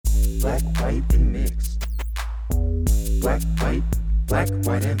Black, white, and mixed. Black, white,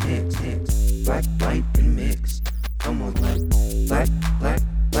 and mixed. Black, white, and mixed. Come on, black, and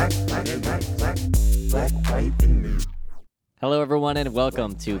white, and mixed. Hello, everyone, and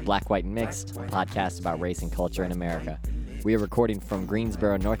welcome to Black, White, and Mixed, a podcast about race and culture in America. We are recording from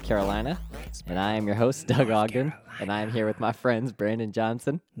Greensboro, North Carolina, and I am your host, Doug Ogden, and I am here with my friends Brandon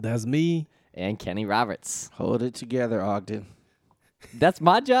Johnson. That's me. And Kenny Roberts. Hold it together, Ogden. That's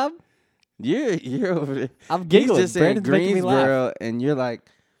my job? You're over there. I'm giggling. He's just saying Brandon's making me laugh. Greensboro, and you're like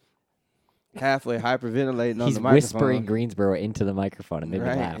halfway hyperventilating on He's the microphone. whispering Greensboro into the microphone and made me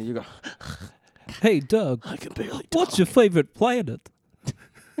right? laugh. And you go, Hey, Doug. I can barely What's your favorite planet?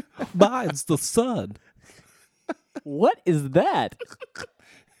 Mine's the sun. What is that?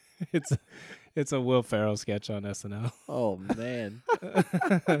 It's a Will Ferrell sketch on SNL. Oh, man.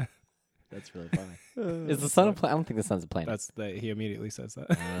 That's really funny. Is the sun a planet? I don't think the sun's a planet. He immediately says that.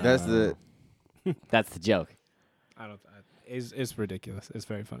 That's the That's the joke. It's ridiculous. It's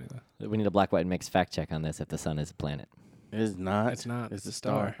very funny though. We need a Black, White, and Mixed fact check on this if the sun is a planet. It's not. It's not. It's a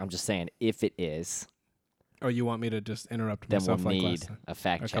star. I'm just saying, if it is, Or you want me to just interrupt then we'll myself like need last time? a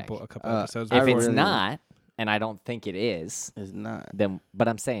fact A check. couple Uh, episodes. If I it's really- not, and I don't think it is, It's not. then, but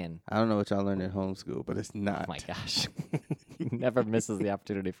I'm saying, I don't know what y'all learned in homeschool, but it's not. oh my gosh, he never misses the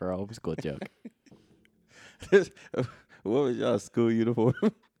opportunity for a homeschool joke. What was y'all school uniform?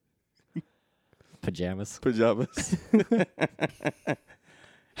 Pajamas. Pajamas.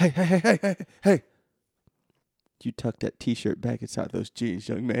 Hey. You tuck that T-shirt back inside those jeans,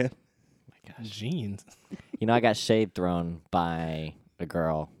 young man. Oh my gosh. Jeans. You know, I got shade thrown by a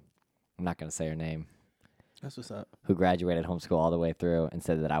girl. I'm not going to say her name. That's what's up. Who graduated homeschool all the way through and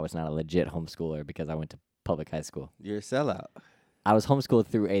said that I was not a legit homeschooler because I went to public high school. You're a sellout. I was homeschooled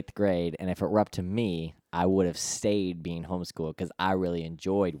through 8th grade, and if it were up to me, I would have stayed being homeschooled because I really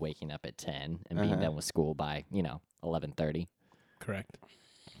enjoyed waking up at 10 and being done with school by, 11:30. Correct.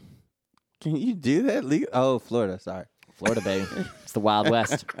 Can you do that? Oh, Florida. Sorry. Florida, baby. It's the Wild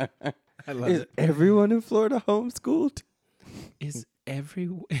West. I love Is it. everyone in Florida homeschooled? Is every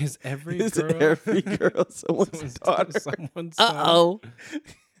Is girl every girl someone's daughter? someone's son? Uh-oh.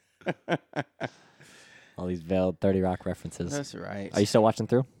 All these veiled 30 Rock references. That's right. Are you still watching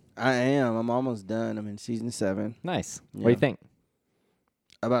through? I am. I'm almost done. I'm in season 7. Nice. What do Yeah. you think?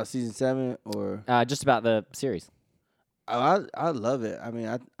 About season 7 or? Just about the series. I love it. I mean,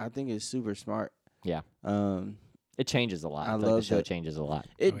 I think it's super smart. Yeah. Um, It changes a lot. I I feel like love the show that- changes a lot.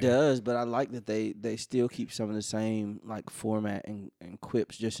 It Oh, yeah. does, but I like that they still keep some of the same like format and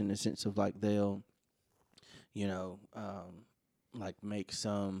quips, just in the sense of like they'll, like make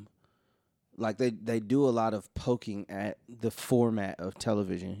some, like they do a lot of poking at the format of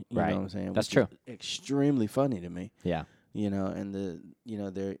television. You Right. know what I'm saying? That's Which true. is extremely funny to me. Yeah. And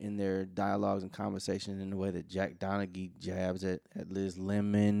they're in their dialogues and conversations in the way that Jack Donaghy jabs at Liz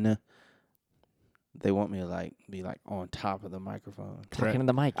Lemon. They want me to be on top of the microphone. Talking to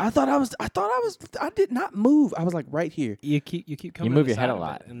the mic. I did not move. I was like right here. You keep coming. move to your the head side a of it,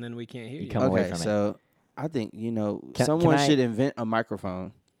 lot. and then we can't hear You you. come away Okay, from it. so I think Can someone I- should invent a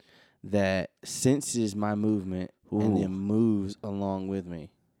microphone that senses my movement and then moves along with me.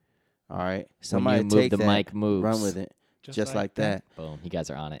 All right, somebody when you move, take the that, mic moves. run with it, just like that. Boom. You guys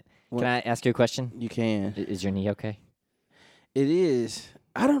are on it. What- Can I ask you a question? You can. Is your knee okay? It is.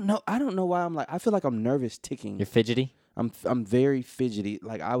 I don't know why I feel like I'm nervous ticking. You're fidgety? I'm very fidgety.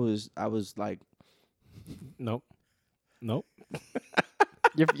 Like I was like Nope.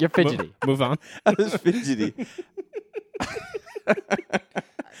 You're fidgety. Move on. I was fidgety.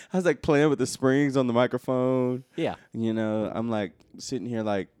 I was like playing with the springs on the microphone. Yeah. I'm like sitting here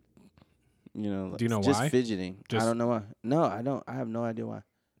like, Do you know just why? fidgeting. I Just- don't know why. No, I don't. I have no idea why.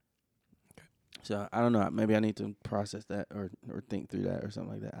 So I don't know. Maybe I need to process that or think through that or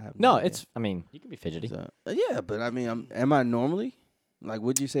something like that. I have No, idea. you can be fidgety. So, yeah, but I mean, am I normally? Like,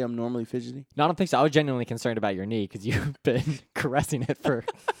 would you say I'm normally fidgety? No, I don't think so. I was genuinely concerned about your knee because you've been caressing it for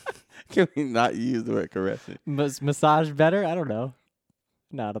Can we not use the word caressing? massage better. I don't know.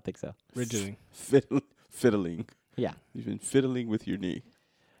 No, I don't think so. Ridgeting. Fiddling. Yeah. You've been fiddling with your knee.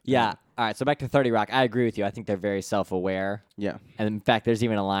 Yeah. All right. So back to 30 Rock. I agree with you. I think they're very self-aware. Yeah. And in fact, there's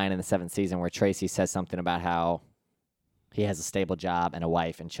even a line in the 7th season where Tracy says something about how he has a stable job and a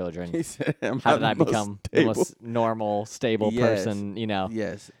wife and children. He said, How did I become the most normal, stable Yes. person,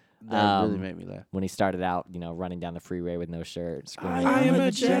 Yes. That really Um, made me laugh. when he started out, running down the freeway with no shirt, screaming, I am a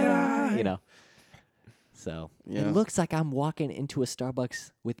Jedi. So Yeah. it looks like I'm walking into a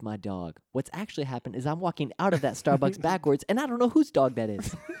Starbucks with my dog. What's actually happened is I'm walking out of that Starbucks backwards, and I don't know whose dog that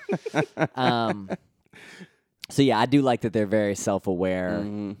is. So yeah, I do like that they're very self-aware,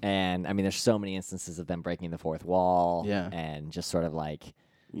 Mhm. and I mean, there's so many instances of them breaking the fourth wall, Yeah. and just sort of like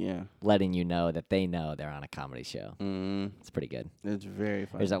Yeah. letting you know that they know they're on a comedy show. Mm. It's pretty good. It's very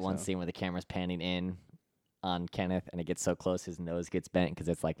funny. There's that one so. scene where the camera's panning in on Kenneth, and it gets so close his nose gets bent because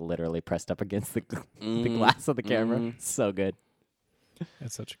it's like literally pressed up against the Mhm. glass of the camera. Mhm. It's so good.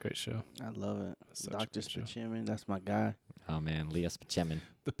 That's such a great show. I love it. That's such a Dr. good show. Spachemin, that's my guy. Oh man, Leo Spachemin.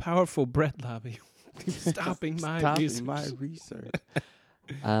 The powerful bread lobby stopping my Stopping research. my research.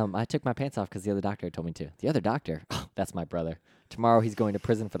 I took my pants off because the other doctor told me to. The other doctor? Oh, that's my brother. Tomorrow he's going to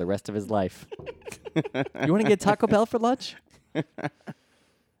prison for the rest of his life. You want to get Taco Bell for lunch?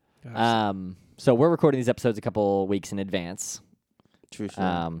 Gosh. So we're recording these episodes a couple weeks in advance. True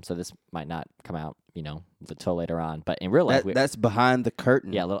story. So this might not come out, until later on. But in real life, That's behind the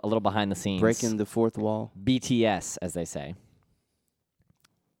curtain. yeah, a little behind the scenes. Breaking the fourth wall. BTS, as they say.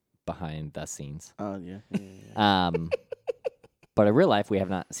 Behind the scenes. Oh, yeah. Yeah. But in real life, we have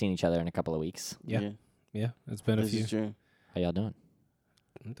not seen each other in a couple of weeks. Yeah. Yeah, it's been a This few. is true. How y'all doing?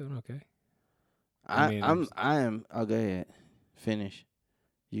 I'm doing okay. I mean, I'll go ahead. Finish.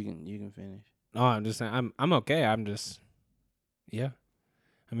 You can finish. No, I'm just saying I'm okay. I'm just yeah.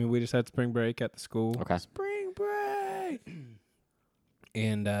 I mean, we just had spring break at the school. Okay. Spring break.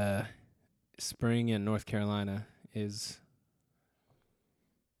 And spring in North Carolina is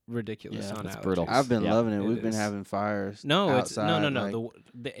ridiculous Yeah, on it's allergies. brutal. I've been Yeah. loving it. It We've been is. having fires. No, outside, no.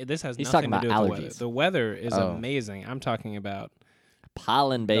 like- This has He's nothing talking to do about with the weather. allergies. The weather is Oh. amazing. I'm talking about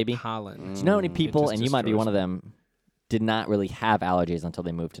Pollen, baby. the pollen. Mm. Do you know how many It people, just and you might be destroys one of them, did not really have allergies until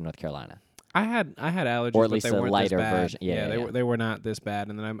they moved to North Carolina? I had allergies, Or at but least they a weren't lighter this bad. version. Yeah, they yeah. were not not this bad.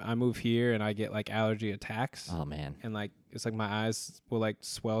 And then I move here and I get like allergy attacks, Oh, man. and like it's like my eyes will like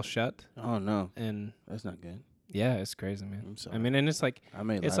swell shut, Oh no, and that's not good. yeah, it's crazy, man. I'm sorry. I mean, and it's like I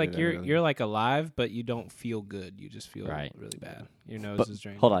made. it's light like of that you're earlier. you're like alive, but you don't feel good. You just feel Right. really bad. Your nose But is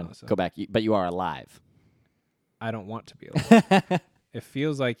draining. hold and on. all that stuff. Go back. But you are alive. I don't want to be alive. It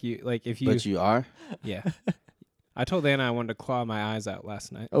feels like you like if you But you are. yeah. I told Anna I wanted to claw my eyes out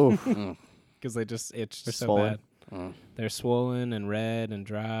last night Oh, Mm. because they just itch They're so swollen. bad. Mm. They're swollen and red and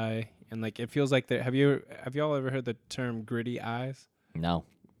dry, and like it feels like they have y'all ever heard the term gritty eyes? no.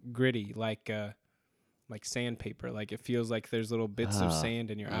 Gritty, like sandpaper. Like it feels like there's little bits of Ah.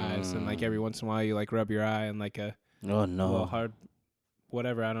 sand in your eyes, and like every once in a while you like rub your eye and like a Oh little no. hard,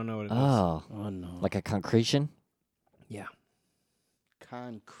 whatever. I don't know what it is. Oh, Oh no. like a concretion? Yeah,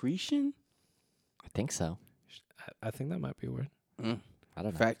 concretion. I think so. I think that might be a word. Mm. I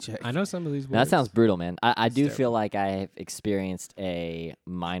don't know. Fact check. I know some of these words. Now, that sounds brutal, man. I do It's feel like I've experienced a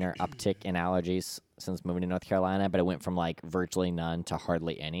minor uptick in allergies since moving to North Carolina, but it went from like virtually none to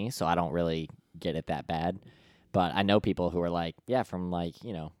hardly any. So I don't really get it that bad. But I know people who are like, yeah, from like,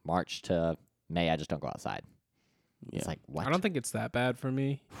 March to May, I just don't go outside. Yeah. It's like, what? I don't think it's that bad for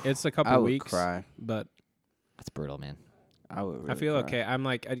me. It's a I couple would weeks, cry. but That's brutal, man. I would. Really I feel cry. okay. I'm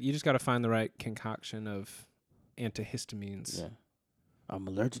like, you just got to find the right concoction of antihistamines. Yeah. I'm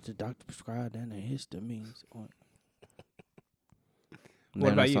allergic to doctor prescribed antihistamines. Name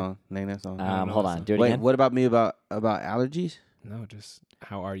about that you? song. Name that song. don't know Hold that on. song. Do it Wait, again. what about me about allergies? No, just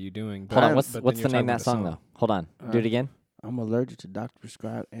how are you doing? Hold on. I'm- What's but the then name you're of that talking song, about though? Hold on. Do it again. I'm allergic to doctor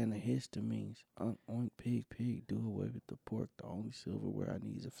prescribed antihistamines. Oink, pig, do away with the pork. The only silverware I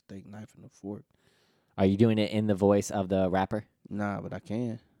need is a steak knife and a fork. Are you doing it in the voice of the rapper? Nah, but I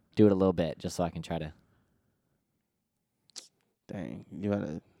can. Do it a little bit just so I can try to Dang, you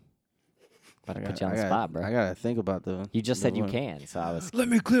gotta. put you on I the gotta- spot, bro. I gotta think about the. You just the said you one. can, so I was. Let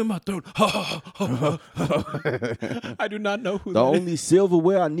me clear my throat. I do not know who The that is. only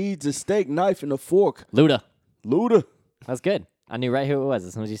silverware I need is a steak knife and a fork. Luda. Luda. That's good. I knew right who it was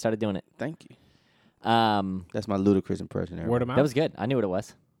as soon as you started doing it. Thank you. Um, That's my ludicrous impression. Everybody. Word of mouth. that was good. I knew what it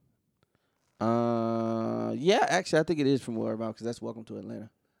was. Yeah, actually, I think it is from word of mouth because that's Welcome to Atlanta.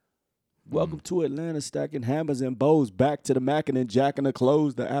 Welcome to Atlanta, stacking hammers and bows, back to the mackin' and jacking the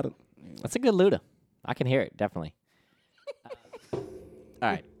clothes. The Adam. That's a good Luda. I can hear it, definitely. All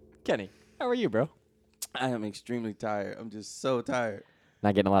right. Kenny, how are you, bro? I am extremely tired. I'm just so tired.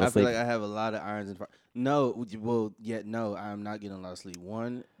 Not getting a lot I of feel sleep. like I have a lot of irons in fire. No, well, yet no, I'm not getting a lot of sleep.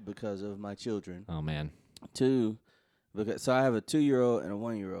 One, because of my children. Oh, man. Two, because I have a 2-year-old and a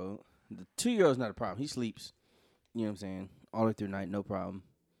 1-year-old. The 2-year-old's not a problem. He sleeps, you know what I'm saying, all the way through the night, no problem.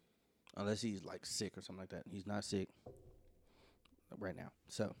 Unless he's like sick or something like that. He's not sick right now.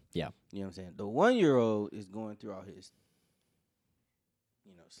 So, Yeah. you know what I'm saying? The 1-year-old is going through all his,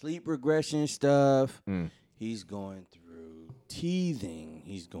 sleep regression stuff. Mm. He's going through teething.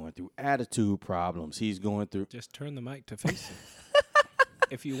 He's going through attitude problems. He's going through. Just turn the mic to face him.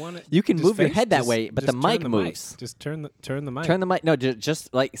 if you want to, You can move your head that way, but the mic turn moves. Just turn the mic. Turn the mic. No,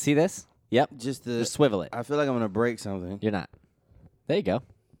 just like, see this? Yep. Just Just swivel it. I feel like I'm gonna break something. You're not. There you go.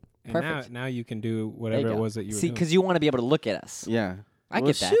 and perfect. now you can do There whatever you it go. was that you were See, doing. because you want to be able to look at us. Yeah, I well,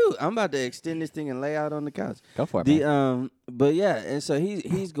 get that. Shoot, I'm about to extend this thing and lay out on the couch. Go for it, man. But yeah, and so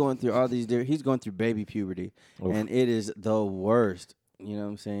he's going through all these. He's going through baby puberty, Oof. and it is the worst. You know what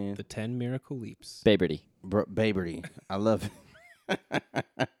I'm saying? The 10 miracle leaps. Baberty. Baberty. I love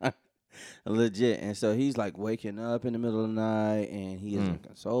it. Legit. And so he's like waking up in the middle of the night and he is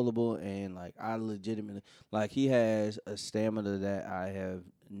inconsolable. And like I legitimately, like he has a stamina that I have,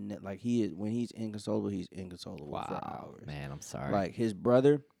 like he is, when he's inconsolable for hours. Man, I'm sorry. Like his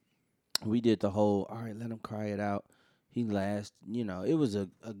brother, we did the whole, all right, let him cry it out. He lasts, it was a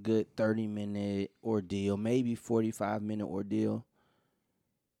good 30-minute ordeal, maybe 45-minute ordeal.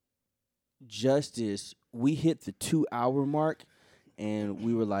 Justice, we hit the 2-hour mark, and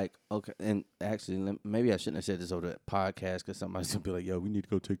we were like, okay. And actually, maybe I shouldn't have said this over the podcast because somebody's gonna be like, "Yo, we need to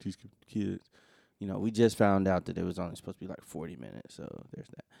go take these kids." We just found out that it was only supposed to be like 40 minutes, so there's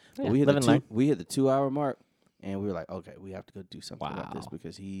that. Yeah, But we hit live and learn. we hit the 2-hour mark, and we were like, okay, we have to go do something about this Wow.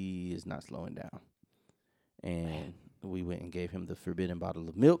 because he is not slowing down. And we went and gave him the forbidden bottle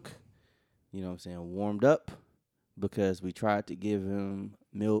of milk. You know what I'm saying? Warmed up because we tried to give him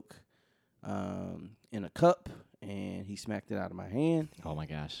milk in a cup, and he smacked it out of my hand. Oh my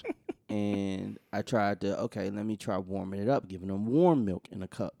gosh. And I tried to, let me try warming it up, giving him warm milk in a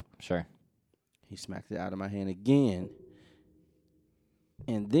cup. Sure. He smacked it out of my hand again.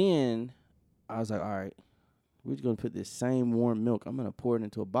 And then I was like, all right, we're just going to put this same warm milk. I'm going to pour it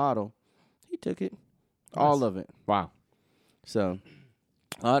into a bottle. He took it, all of it. Wow. So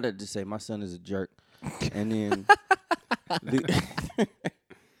I had to say my son is a jerk. And then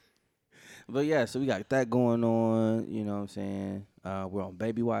but yeah, so we got that going on, you know what I'm saying? We're on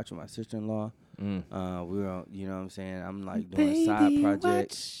baby watch with my sister-in-law. We're on, you know what I'm saying? I'm like doing side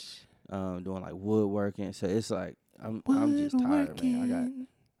projects, doing like woodworking. So it's like I'm just tired, man.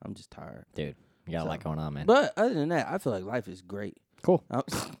 I'm just tired. Dude, you got a lot going on, man. But other than that, I feel like life is great. Cool.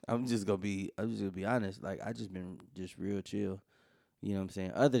 I'm just gonna be honest. Like I just been just real chill. You know what I'm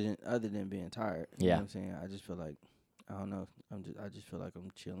saying? Other than being tired. You know what I'm saying? I just feel like I don't know. I just feel like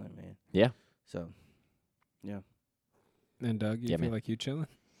I'm chilling, man. Yeah. So yeah. And Doug, you Yeah, feel man. like you chilling?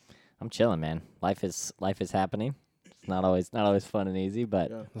 I'm chilling, man. Life is happening. It's not always fun and easy,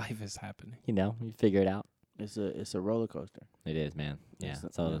 but Yeah. Life is happening. you figure it out. It's a roller coaster. It is, man. Yeah, It's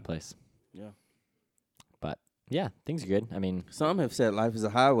it's all over yeah. the place. Yeah. But yeah, things are good. I mean, Some have said life is a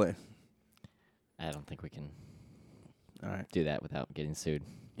highway. I don't think we can All right. do that without getting sued.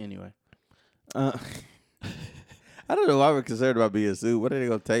 Anyway. I don't know why we're concerned about being sued. What are they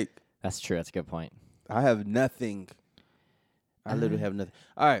gonna take? That's true. That's a good point. I have nothing. I literally have nothing.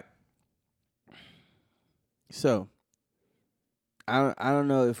 All right. So, I don't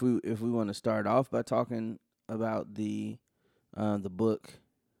know if we want to start off by talking about the book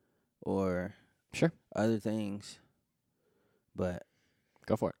or Sure. other things, but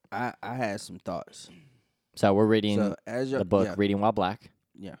Go for it. I had some thoughts. So we're reading So as the book yeah, Reading While Black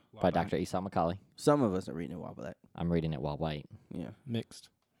yeah, by Dr. Esau McCauley. some of us are reading it while black. I'm reading it while white. Yeah, Mixed.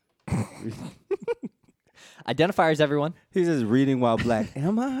 Identifiers, everyone. he says reading while black.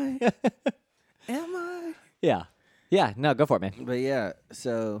 Am I? Am I? Yeah. Yeah. No, go for it, man. But yeah,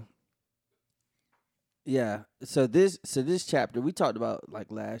 so this chapter we talked about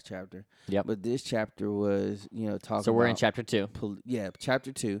like last chapter. Yep. But this chapter was talking. So we're in about chapter 2.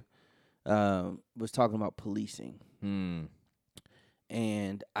 chapter 2 was talking about policing,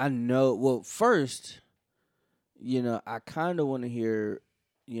 and I know. Well, first, I kind of want to hear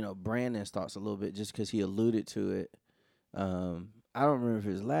Brandon's thoughts a little bit just because he alluded to it. I don't remember if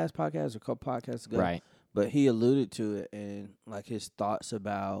it was last podcast or a couple podcasts ago, Right. but he alluded to it and like his thoughts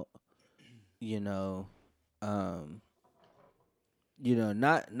about, I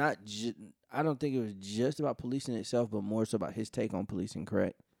don't think it was just about policing itself, but more so about his take on policing.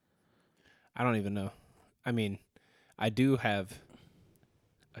 Correct? I don't even know. I mean, I do have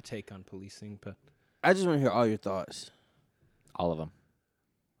a take on policing, but I just want to hear all your thoughts. All of them.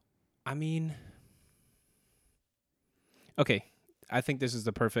 I mean, okay, I think this is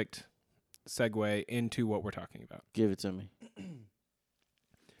the perfect segue into what we're talking about. Give it to me.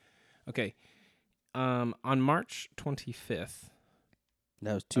 Okay, on March 25th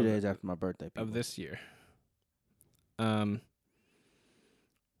That was 2 days after my birthday. of people. this year,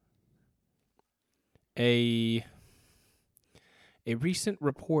 a recent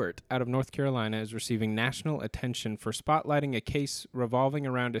report out of North Carolina is receiving national attention for spotlighting a case revolving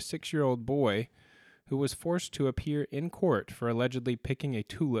around a 6-year-old boy who was forced to appear in court for allegedly picking a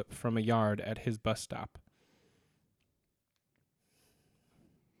tulip from a yard at his bus stop.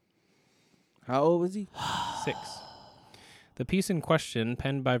 How old was he? 6. The piece in question,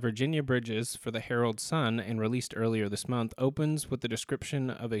 penned by Virginia Bridges for the Herald Sun and released earlier this month, opens with the description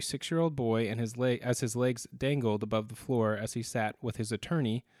of a 6-year-old boy and his legs dangled above the floor as he sat with his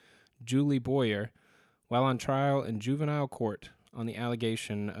attorney, Julie Boyer, while on trial in juvenile court on the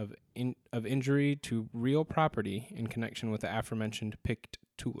allegation of injury to real property in connection with the aforementioned picked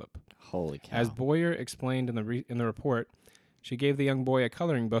tulip. Holy cow. As Boyer explained in the report, she gave the young boy a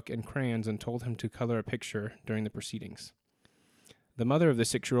coloring book and crayons and told him to color a picture during the proceedings. The mother of the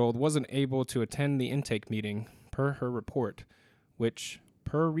 6-year-old wasn't able to attend the intake meeting, per her report, which,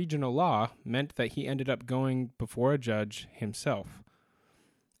 per regional law, meant that he ended up going before a judge himself.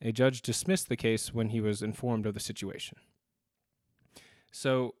 A judge dismissed the case when he was informed of the situation.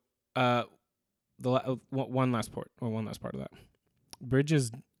 So, one last part of that.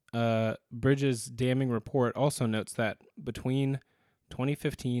 Bridges' damning report also notes that between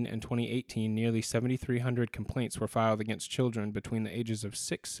 2015 and 2018, nearly 7,300 complaints were filed against children between the ages of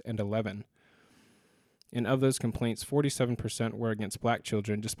 6 and 11. And of those complaints, 47% were against black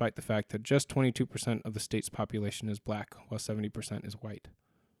children, despite the fact that just 22% of the state's population is black, while 70% is white.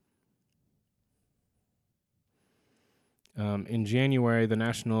 In January, the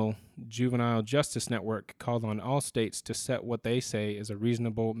National Juvenile Justice Network called on all states to set what they say is a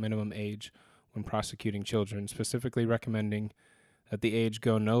reasonable minimum age when prosecuting children, specifically recommending that the age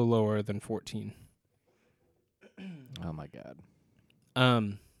go no lower than 14. Oh, my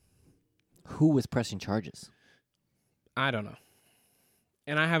God. Who was pressing charges? I don't know.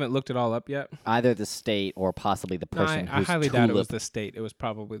 And I haven't looked it all up yet. Either the state or possibly the person I whose highly tulip, doubt it was the state. It was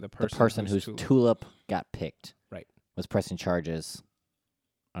probably the person whose tulip. tulip got picked. Right. Was pressing charges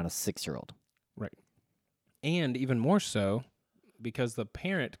on a 6-year-old. Right. And even more so, because the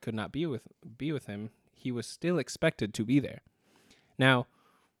parent could not be with him, he was still expected to be there. Now,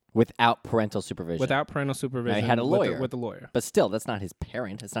 Without parental supervision. without parental supervision, Now, he had a lawyer. with the lawyer. But still, that's not his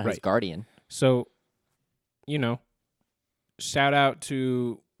parent. It's not his Right. guardian. So, shout out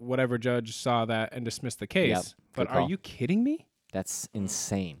to whatever judge saw that and dismissed the case. Yep, But good call. are you kidding me? That's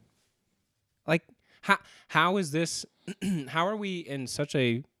insane. Like, how is this? How are we in such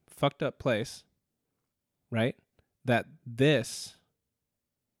a fucked up place, right? That this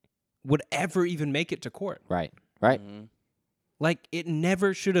would ever even make it to court? Right. Right. Mhm. Like, it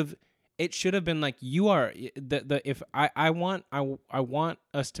never should have. It should have been like, you are if I want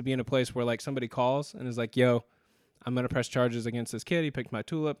us to be in a place where like somebody calls and is like, yo, I'm gonna press charges against this kid. He picked my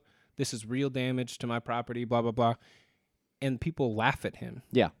tulip. This is real damage to my property. Blah blah blah. And people laugh at him.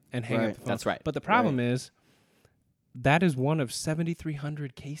 Yeah. And hang Right. up the phone. That's right. But the problem is, that is one of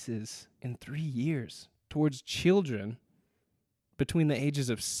 7,300 cases in 3 years towards children between the ages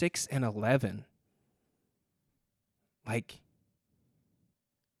of 6 and 11. Like,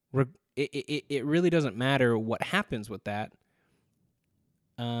 it really doesn't matter what happens with that.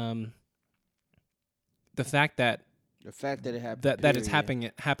 The fact that The fact that it happened. that it's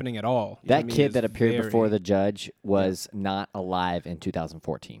period. happening at all. to That me kid is that appeared very- before the judge was not alive in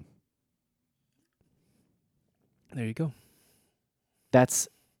 2014. There you go. That's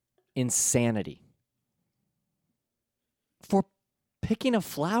insanity. For picking a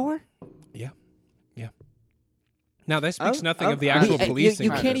flower? Now, that speaks I'm- nothing I'm- of the I mean, actual You- policing.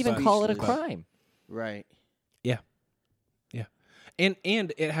 You of can't it, even but- call it a but- crime. Right. And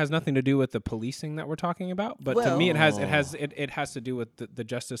it has nothing to do with the policing that we're talking about, but to me it has to do with the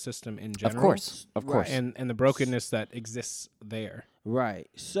justice system in general. Of course. Of Right. course. And the brokenness that exists there. Right.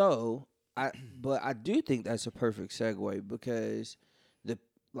 So I do think that's a perfect segue because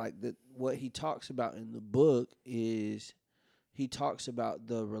what he talks about in the book is he talks about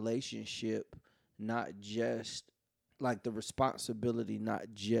the relationship, not just like the responsibility, not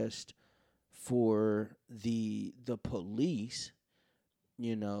just for the police,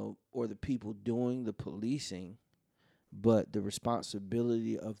 or the people doing the policing, but the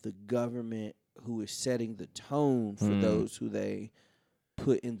responsibility of the government who is setting the tone for those who they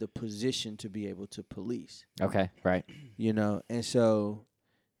put in the position to be able to police. Okay. Right. And so,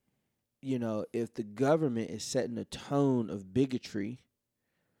 if the government is setting a tone of bigotry,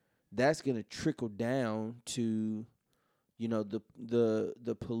 that's going to trickle down to,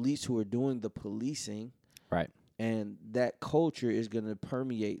 the police who are doing the policing. Right. And that culture is going to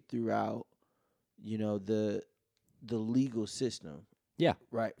permeate throughout, the legal system. Yeah.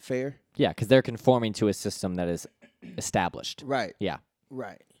 Right. Fair? Yeah, because they're conforming to a system that is established. Right. Yeah.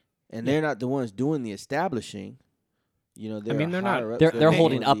 Right. And they're not the ones doing the establishing. You know, I mean, they're not- higher-ups They're that they're are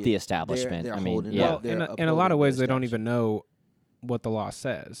holding up the- the establishment. They're I mean, holding yeah. up. Well, They're in a lot of upholding ways, the they don't even establishment. know what the law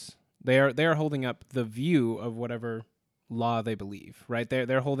says. They are holding up the view of whatever law they believe, right?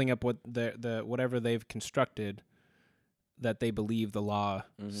 They're holding up what the whatever they've constructed that they believe the law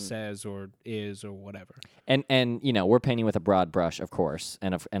Mhm. says or is or whatever. And you know, we're painting with a broad brush, of course,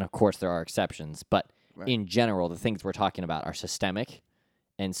 and of course there are exceptions, but Right. in general, the things we're talking about are systemic,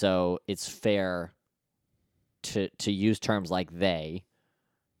 and so it's fair to use terms like they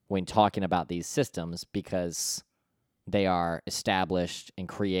when talking about these systems because they are established and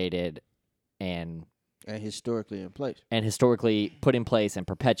created and And historically in place. historically put in place and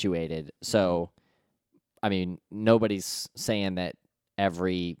perpetuated. So, I mean, nobody's saying that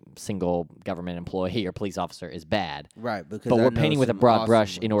every single government employee or police officer is bad, Right. Because but I we're know painting with a some broad awesome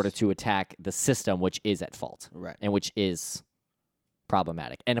brush in order ones. to attack the system, which is at fault Right. and which is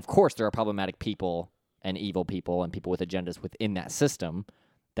problematic. And of course, there are problematic people and evil people and people with agendas within that system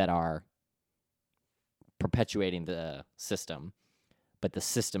that are perpetuating the system. But the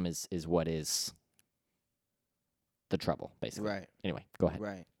system is what is the trouble, basically. Right. Anyway, go ahead.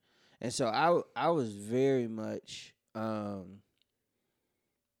 Right. And so I was very much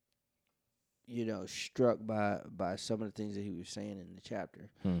you know, struck by some of the things that he was saying in the chapter.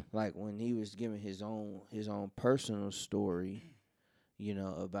 Like when he was giving his own personal story, you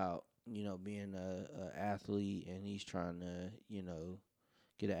know, about, you know, being a athlete and he's trying to, you know,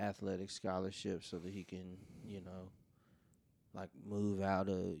 get an athletic scholarship so that he can, you know, like move out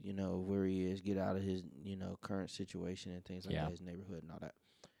of, you know, where he is, get out of his, you know, current situation and things like Yeah. that, his neighborhood and all that.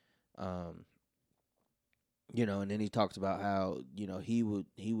 You know, and then he talks about how, you know, he would,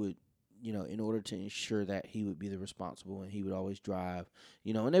 you know, in order to ensure that he would be the responsible and he would always drive,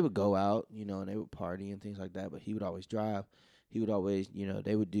 you know, and they would go out, you know, and they would party and things like that, but he would always drive. He would always, you know,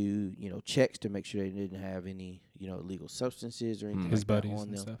 they would do, you know, checks to make sure they didn't have any, you know, illegal substances or anything His like buddies that on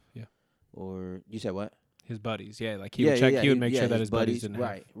and them. stuff. Yeah. Or you said what? His buddies. Yeah. Like he would check. He would make sure that his buddies didn't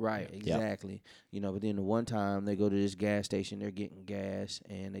right, have. right, Yeah. exactly. You know, but then the one time they go to this gas station, they're getting gas,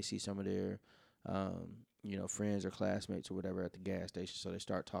 and they see some of their, you know, friends or classmates or whatever at the gas station. So they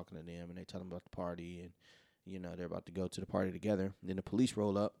start talking to them, and they tell them about the party, and you know they're about to go to the party together. Then the police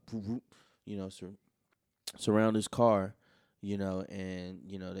roll up, you know, surround his car, you know, and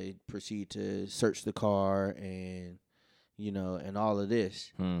you know they proceed to search the car, and you know, and all of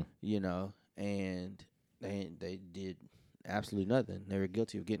this, you know, and they did absolutely nothing. They were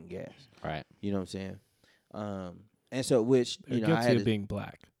guilty of getting gas. Right. You know what I'm saying? And so, which They're you know, I guilty had of to, being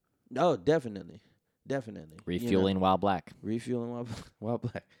black. no, definitely. You know, Refueling while black. refueling while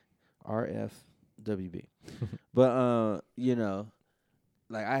black, RFWB. But you know,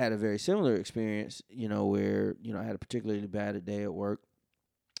 like I had a very similar experience. You know, where you know I had a particularly bad day at work.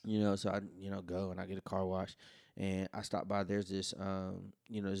 You know, so I go and I get a car wash, and I stop by. There's this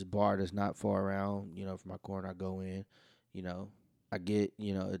you know, this bar that's not far around. You know, from my corner, I go in. You know, I get,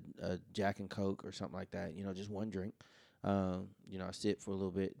 you know, a Jack and Coke or something like that. You know, just one drink. You know, I sit for a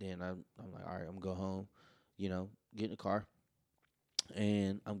little bit. Then I'm like, all right, I'm gonna go home. You know, get in the car,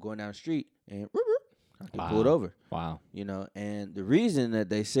 and I'm going down the street, and I get pulled over. Wow. You know, and the reason that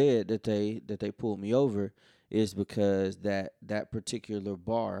they said that they pulled me over is because that particular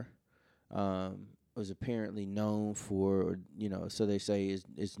bar was apparently known for, you know, so they say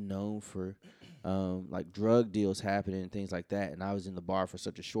is known for like drug deals happening and things like that. And I was in the bar for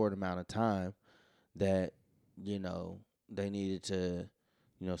such a short amount of time that, you know, they needed to,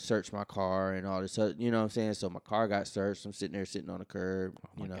 you know, search my car and all this other, you know what I'm saying? So my car got searched. I'm sitting there on the curb, Oh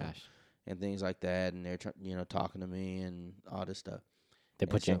you my know, gosh. and things like that. And they're, you know, talking to me and all this stuff. They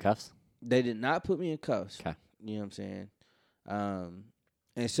put you in so- cuffs? They did not put me in cuffs. 'Kay. You know what I'm saying?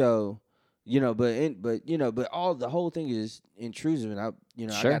 And so, you know, but all the whole thing is intrusive, and I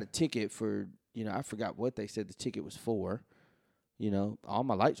Sure. got a ticket for, you know, I forgot what they said the ticket was for. You know, all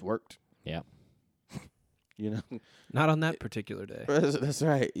my lights worked. Yeah. You know, Not on that particular day. that's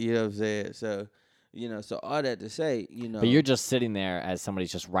right. You know what I'm saying? So, you know, so all that to say, you know, But you're just sitting there as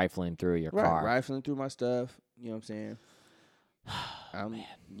somebody's just rifling through your right, car. rifling through my stuff. You know what I'm saying? I'm,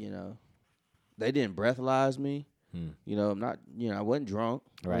 you know, they didn't breathalyze me. You know, I'm not, you know, I wasn't drunk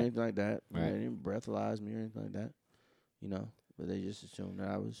or Right. anything like that. You know, Right. they didn't breathalyze me or anything like that. You know, but they just assumed that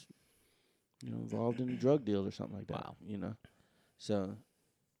I was, you know, involved in a drug deal or something like that. Wow. You know, so,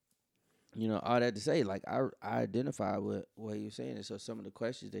 you know, all that to say, like, I identify with what he was saying. And so some of the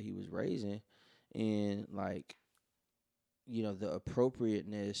questions that he was raising and, like, you know, the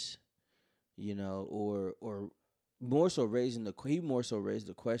appropriateness, you know, or more so raising he more so raised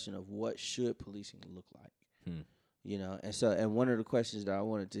the question of what should policing look like. You know, and so, and one of the questions that I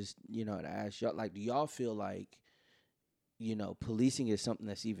wanted to, you know, to ask y'all, like, do y'all feel like, policing is something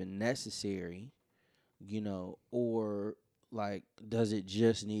that's even necessary, or like, does it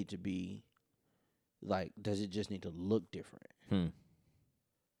just need to be, like, does it just need to look different?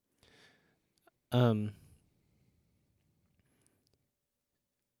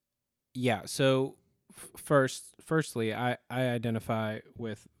 Yeah. So firstly, I identify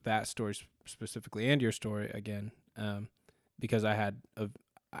with that story specifically and your story again, because I've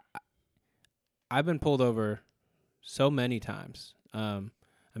been pulled over so many times. I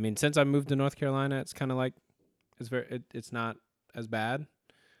mean, since I moved to North Carolina, it's kind of like it's not as bad.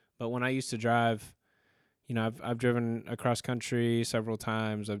 But when I used to drive, I've driven across country several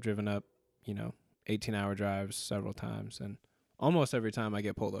times. I've driven up, 18-hour drives several times, and almost every time I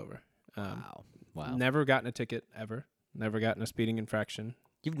get pulled over. Wow. Never gotten a ticket ever. Never gotten a speeding infraction.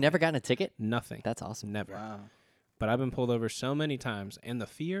 You've never gotten a ticket? Nothing. That's awesome. Never. Wow. But I've been pulled over so many times, and the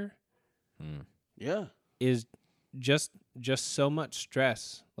fear Yeah. is just so much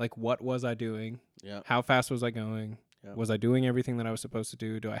stress. Like, what was I doing? Yeah. How fast was I going? Yep. Was I doing everything that I was supposed to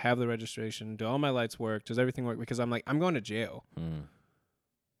do? Do I have the registration? Do all my lights work? Does everything work? Because I'm going to jail.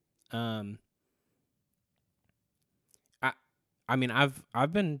 I mean,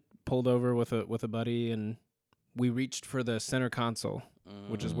 I've been pulled over with a buddy, and we reached for the center console,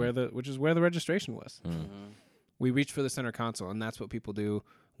 which is where the registration was. We reached for the center console, and that's what people do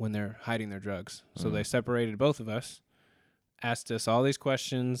when they're hiding their drugs. So they separated both of us, asked us all these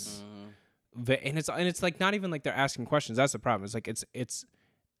questions, and it's like not even like they're asking questions. That's the problem. It's like it's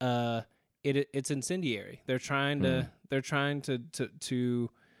incendiary. They're trying to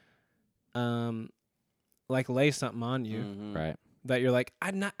like lay something on you, Right. that you're like,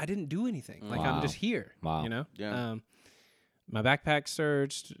 I didn't do anything. Like, I'm just here. Wow. Yeah. My backpack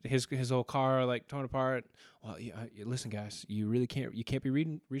searched, his whole car like torn apart. Well, listen, guys, you can't be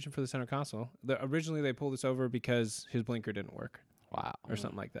reaching for the center console. Originally they pulled us over because his blinker didn't work. Wow. Or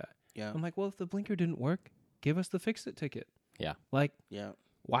something like that. Yeah. I'm like, well, if the blinker didn't work, give us the fix-it ticket. Yeah. Like, Yeah.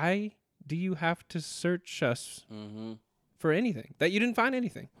 why do you have to search us Mm-hmm. for anything that you didn't find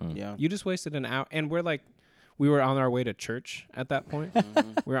anything? Yeah. You just wasted an hour, and we were on our way to church at that point.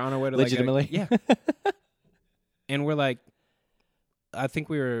 We were on our way to Legitimately? yeah. And we're like, I think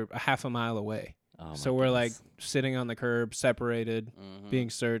we were a half a mile away. Oh my So we're like goodness. sitting on the curb, separated, being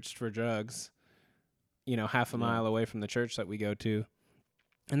searched for drugs, half a mile away from the church that we go to.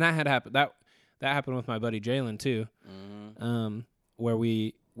 And that had happened. That happened with my buddy Jalen too, where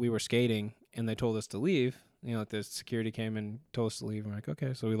we were skating and they told us to leave. Like the security came and told us to leave. And we're like,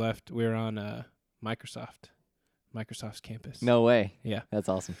 okay. So we left. We were on Microsoft's campus. No way. Yeah. That's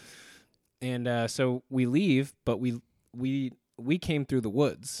awesome. And so we leave, but we came through the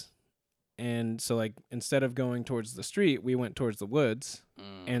woods. And so, like, instead of going towards the street, we went towards the woods.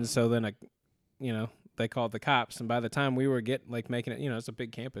 And so then, they called the cops. And by the time we were making it, it's a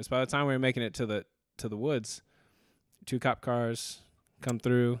big campus. By the time we were making it to the woods, 2 cop cars come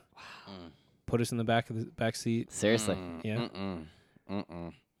through, put us in the back seat. Seriously. Yeah.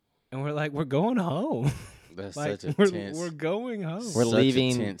 And we're like, we're going home. That's Like, such a we're tense. going home. We're Such a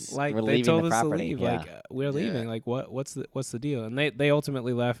leaving. tense- Like, we're they leaving told the us to property. leave. Yeah. Like, we're leaving. Yeah. Like, what's the deal? And they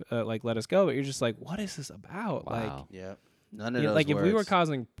ultimately left. Let us go. But you're just like, what is this about? Wow. Yeah. None of those Like, words. if we were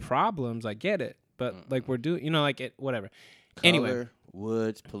causing problems, I get it. But like, we're doing, whatever. Color, Anyway,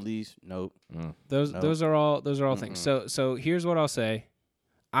 woods, police, nope. those Nope. those are all things. So here's what I'll say.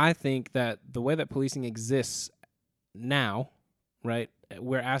 I think that the way that policing exists now, right?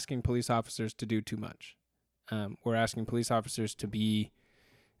 We're asking police officers to do too much. We're asking police officers to be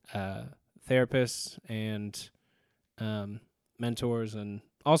therapists and mentors and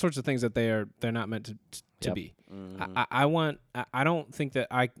all sorts of things that they're not meant to Yep. be. Mm-hmm. I don't think that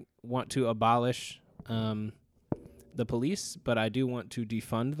I want to abolish the police, but I do want to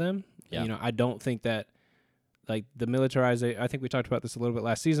defund them. Yeah. I don't think that like the militarization. I think we talked about this a little bit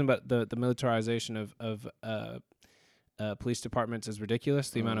last season, but the militarization of police departments is ridiculous.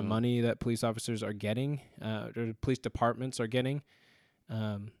 The amount of money that police officers are getting, or police departments are getting,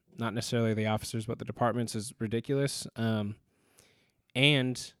 not necessarily the officers, but the departments, is ridiculous.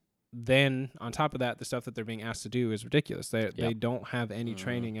 And then on top of that, the stuff that they're being asked to do is ridiculous. They don't have any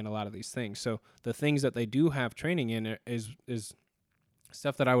training in a lot of these things. So the things that they do have training in is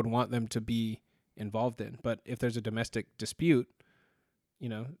stuff that I would want them to be involved in. But if there's a domestic dispute,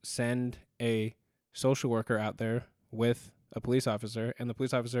 send a social worker out there with a police officer, and the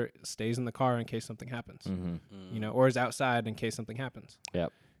police officer stays in the car in case something happens, or is outside in case something happens.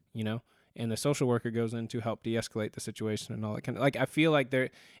 Yep. And the social worker goes in to help de-escalate the situation and all that kind of, like, I feel like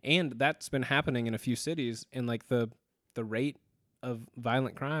and that's been happening in a few cities, and like the rate of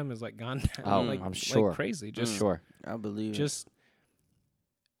violent crime has like gone down Oh, like, I'm sure. like crazy. Just Sure. I believe just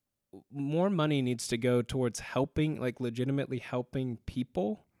more money needs to go towards helping, like legitimately helping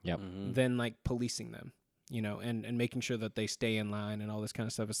people Yep. than like policing them, you know, and making sure that they stay in line and all this kind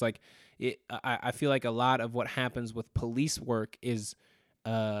of stuff. It's like I feel like a lot of what happens with police work is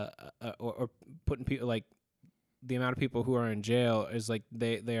or putting people, like the amount of people who are in jail is like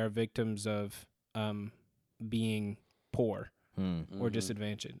they are victims of being poor or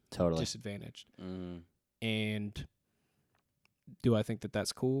disadvantaged. Totally. Disadvantaged. And do I think that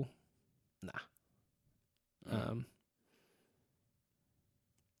that's cool? Nah.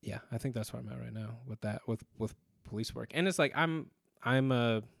 Yeah, I think that's where I'm at right now with that, with police work. And it's like I'm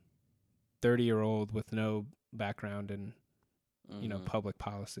a 30-year-old with no background in you know, public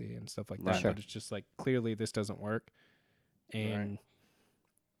policy and stuff like that. Sure. But it's just like clearly this doesn't work, and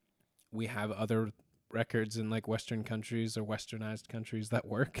we have other records in like Western countries or Westernized countries that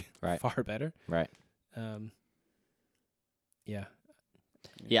work far better. Right. Yeah.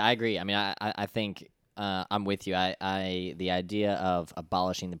 Yeah, I agree. I mean, I think I'm with you. The idea of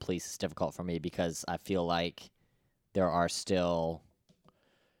abolishing the police is difficult for me because I feel like there are still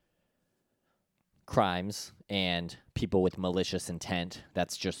crimes and people with malicious intent.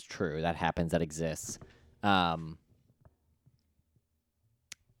 That's just true. That happens. That exists. But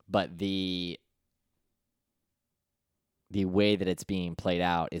the way that it's being played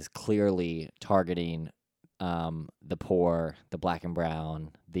out is clearly targeting the poor, the black and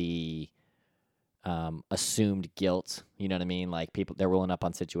brown, the assumed guilt. You know what I mean? Like people, they're rolling up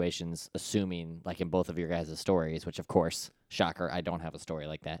on situations, assuming, like in both of your guys' stories, which of course, shocker, I don't have a story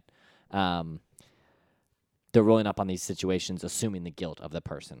like that. They're rolling up on these situations, assuming the guilt of the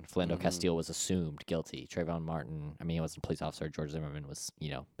person. Philando Castile was assumed guilty. Trayvon Martin, I mean, he wasn't a police officer. George Zimmerman was,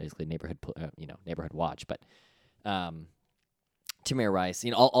 basically neighborhood watch. But Tamir Rice,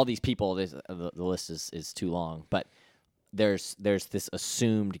 all these people. The list is too long. But there's this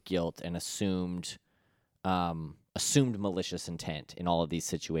assumed guilt and assumed malicious intent in all of these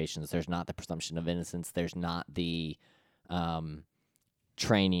situations. There's not the presumption of innocence. There's not the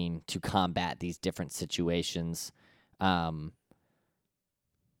training to combat these different situations.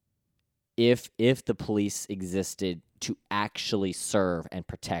 If the police existed to actually serve and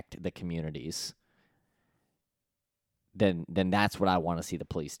protect the communities, then that's what I want to see the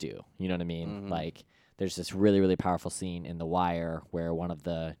police do. You know what I mean? Like there's this really, really powerful scene in The Wire where one of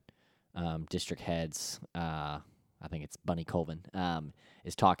the district heads, I think it's Bunny Colvin,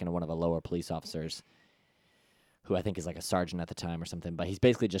 is talking to one of the lower police officers, who I think is like a sergeant at the time or something, but he's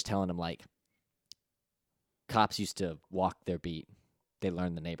basically just telling him, like, cops used to walk their beat. They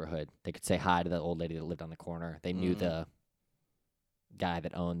learned the neighborhood. They could say hi to the old lady that lived on the corner. They knew the guy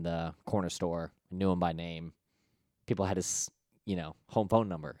that owned the corner store, knew him by name. People had his, home phone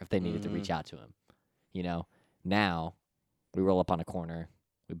number if they needed to reach out to him. Now we roll up on a corner.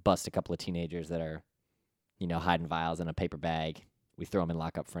 We bust a couple of teenagers that are, hiding vials in a paper bag. We throw them in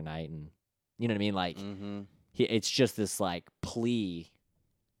lockup for a night, and you know what I mean? Like, it's just this like plea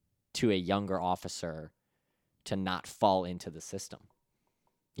to a younger officer to not fall into the system,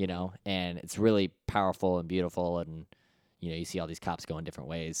 and it's really powerful and beautiful. And, you see all these cops going different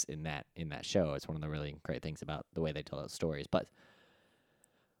ways in that show. It's one of the really great things about the way they tell those stories. But,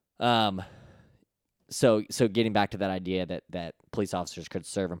 so getting back to that idea that police officers could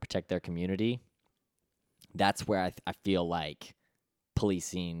serve and protect their community, that's where I feel like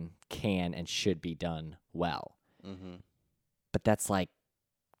policing can and should be done well. But that's like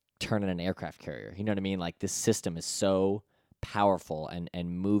turning an aircraft carrier. You know what I mean? Like this system is so powerful and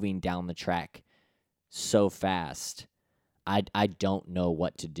moving down the track so fast. I don't know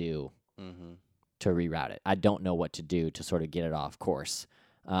what to do to reroute it. I don't know what to do to sort of get it off course.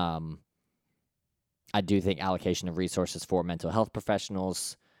 I do think allocation of resources for mental health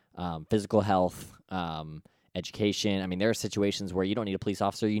professionals, physical health, education. I mean, there are situations where you don't need a police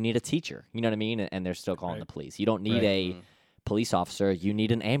officer, you need a teacher. You know what I mean? And they're still calling the police. You don't need a police officer, you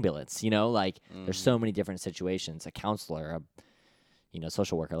need an ambulance. There's so many different situations. A counselor, a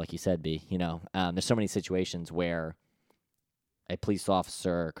social worker, like you said, B. There's so many situations where a police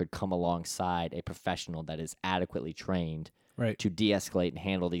officer could come alongside a professional that is adequately trained to de-escalate and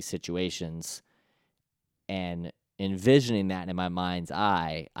handle these situations. And envisioning that in my mind's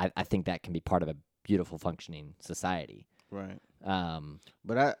eye, I think that can be part of a beautiful functioning society. Right.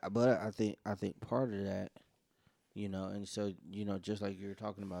 But I think part of that, and so just like you were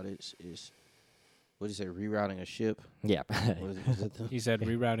talking about, is what did you say, rerouting a ship? Yeah. He said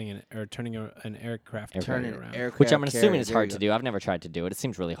rerouting turning an aircraft carrier around. Which I'm assuming is hard to do. I've never tried to do it. It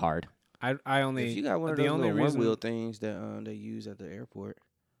seems really hard. I only If you got one of the those only little reason one wheel things that they use at the airport.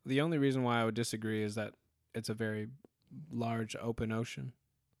 the only reason why I would disagree is that it's a very large open ocean.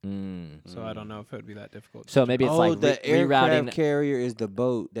 So I don't know if it would be that difficult. So maybe it's like the aircraft rerouting. carrier is the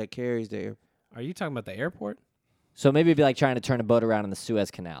boat that carries the air. Are you talking about the airport? So maybe it'd be like trying to turn a boat around in the Suez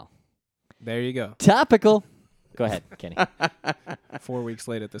Canal. There you go. Topical. Go ahead, Kenny. 4 weeks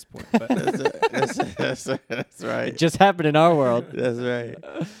late at this point. But That's right. It just happened in our world. That's right.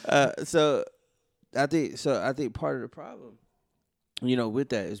 So I think part of the problem, with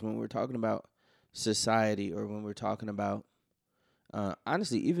that is when we're talking about society, or when we're talking about,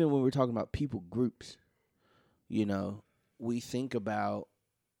 honestly, even when we're talking about people groups, we think about,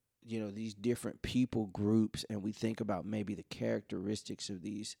 these different people groups, and we think about maybe the characteristics of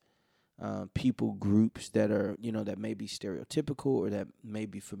these people groups that are, that may be stereotypical, or that may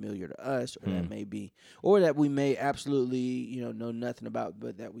be familiar to us, or that may be, or that we may absolutely, know nothing about,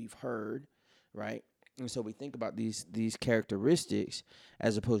 but that we've heard, right? And so we think about these characteristics,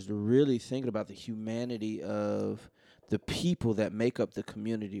 as opposed to really thinking about the humanity of the people that make up the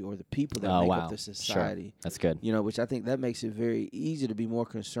community, or the people that make up the society. Sure. That's good. Which I think that makes it very easy to be more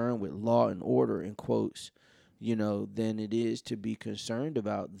concerned with law and order, in quotes, than it is to be concerned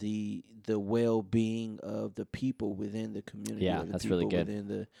about the well-being of the people within the community. Yeah, or the that's people really good. Within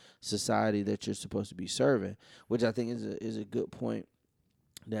the society that you're supposed to be serving, which I think is a good point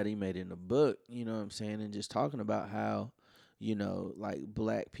that he made in the book. You know what I'm saying? And just talking about how, like,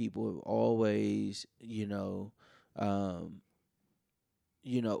 black people have always,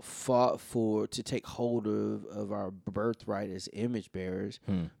 fought to take hold of our birthright as image bearers,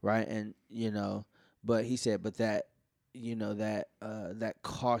 right? And but he said, but that that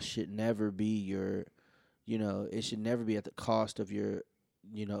cost should never be your, it should never be at the cost of your,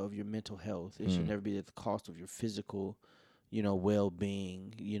 of your mental health. It should never be at the cost of your physical,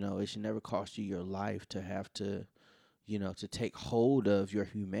 well-being. It should never cost you your life to have to, to take hold of your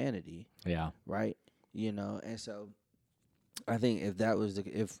humanity. Yeah. Right. And so I think if that was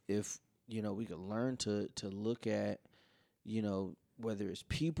if we could learn to look at, whether it's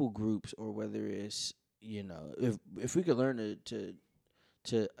people groups, or whether it's, if we could learn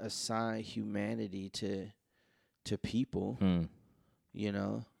to assign humanity to people,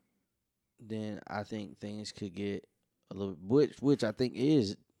 then I think things could get a little, which I think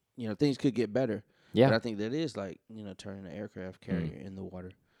is, things could get better. Yeah. But I think that is like, turning an aircraft carrier in the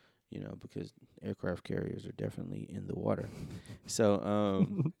water, because aircraft carriers are definitely in the water. So,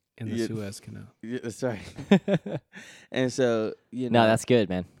 in the Suez Canal. Yeah, that's right. And so, No, that's good,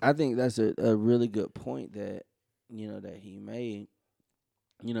 man. I think that's a really good point that, that he made,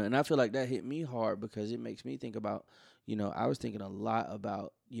 and I feel like that hit me hard, because it makes me think about, I was thinking a lot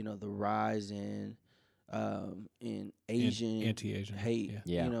about, the rise in Asian anti-Asian hate.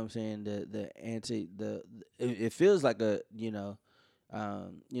 Yeah. You know what I'm saying? It feels like a,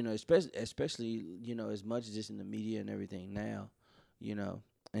 especially, as much as it's in the media and everything now,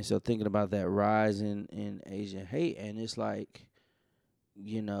 and so thinking about that rise in Asian hate, and it's like,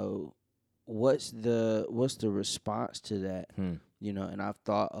 what's the response to that? And I've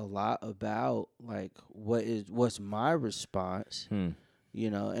thought a lot about, like, what's my response? And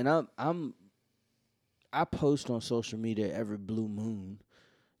I post on social media every blue moon,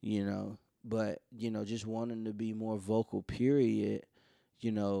 but just wanting to be more vocal, period,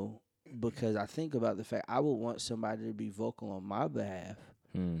 because I think about the fact I would want somebody to be vocal on my behalf.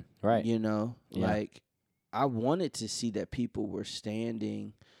 Right. Like, I wanted to see that people were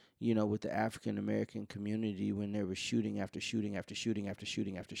standing, with the African American community when there was shooting after shooting after shooting after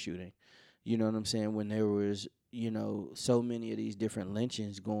shooting after shooting. You know what I'm saying? When there was, so many of these different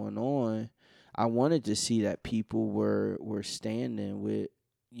lynchings going on, I wanted to see that people were standing with,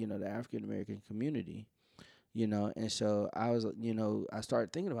 the African American community. And so I was, I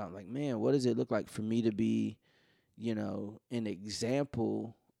started thinking about, like, man, what does it look like for me to be, an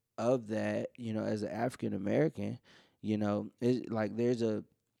example of that, as an African American? It's like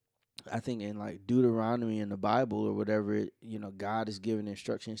I think in, like, Deuteronomy in the Bible or whatever, God is giving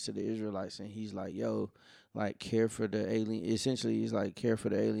instructions to the Israelites, and he's like, yo, like, care for the alien. Essentially, he's like, care for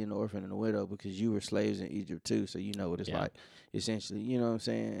the alien, the orphan, and the widow, because you were slaves in Egypt too, so you know what it's like, essentially. You know what I'm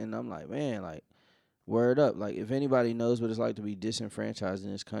saying? And I'm like, man, like, word up. Like, if anybody knows what it's like to be disenfranchised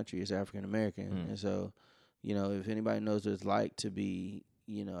in this country, it's African American. And so, if anybody knows what it's like to be,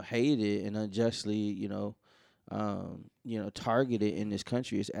 hated and unjustly, targeted in this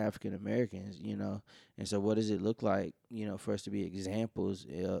country, it's African Americans, And so what does it look like, for us to be examples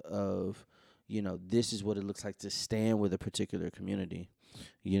of, this is what it looks like to stand with a particular community,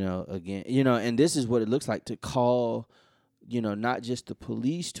 again, and this is what it looks like to call not just the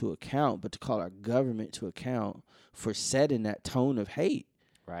police to account, but to call our government to account for setting that tone of hate.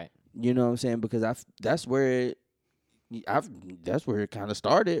 Right. You know what I'm saying? Because that's where it kind of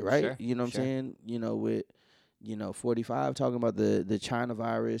started, right? Sure, You know what sure. I'm saying? With 45 talking about the China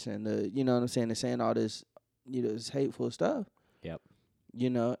virus and you know what I'm saying, they're saying all this, this hateful stuff. Yep.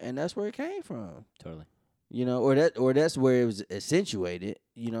 And that's where it came from. Totally. Or that's where it was accentuated.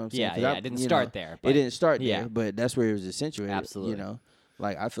 You know what I'm saying? Yeah. It didn't start there. But It didn't start there, yeah. but that's where it was accentuated. Absolutely.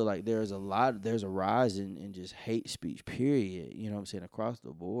 Like I feel like there's a rise in just hate speech, period. You know what I'm saying, across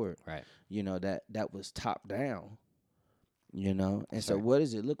the board. Right. That was top down. And so Sure. what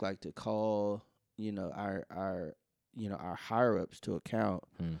does it look like to call, our higher ups to account,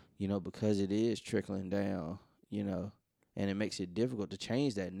 because it is trickling down, and it makes it difficult to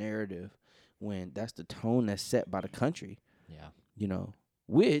change that narrative when that's the tone that's set by the country. Yeah.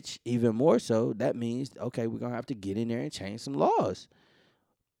 Which even more so, that means, okay, we're going to have to get in there and change some laws.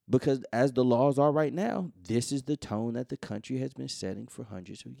 Because as the laws are right now, this is the tone that the country has been setting for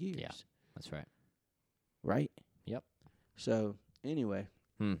hundreds of years. Yeah. That's right. Right? Yep. So, anyway.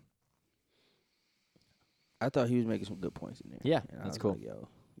 Hmm. I thought he was making some good points in there. Yeah, And I that's was cool. like, yo,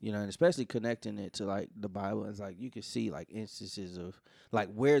 and especially connecting it to, like, the Bible. It's like you could see, like, instances of, like,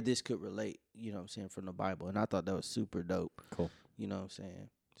 where this could relate, you know what I'm saying, from the Bible. And I thought that was super dope. Cool. You know what I'm saying?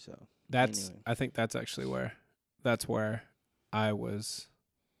 So, That's anyway. I think that's actually where I was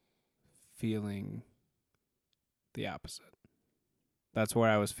feeling the opposite. That's where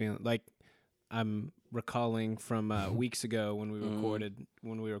I was feeling like I'm recalling from weeks ago when we Mhm.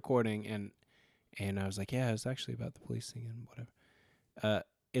 were recording and I was like, yeah, it's actually about the policing and whatever.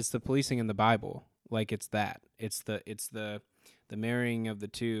 It's the policing in the Bible. Like it's that. It's the marrying of the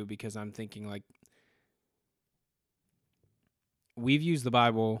two, because I'm thinking like we've used the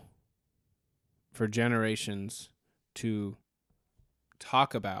Bible for generations to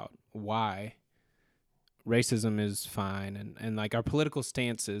talk about why racism is fine and like our political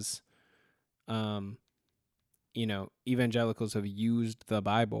stances. Evangelicals have used the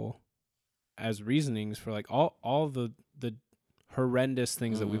Bible as reasonings for like all the horrendous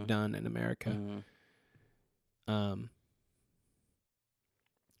things that we've done in America. Mhm.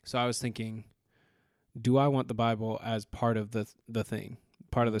 So I was thinking, do I want the Bible as part of the thing,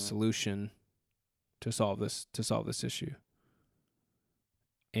 part of the solution to solve this issue?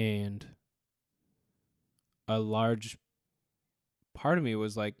 And a large part of me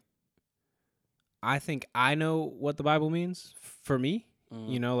was like, I think I know what the Bible means for me,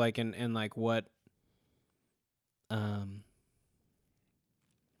 like, and like what,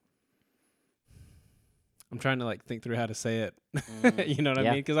 I'm trying to like think through how to say it. You know what I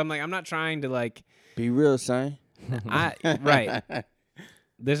Yeah. mean? Because I'm like, I'm not trying to like, Be real, son. right.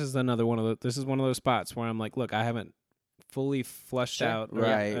 This is one of those spots where I'm like, look, I haven't fully fleshed Sure. out,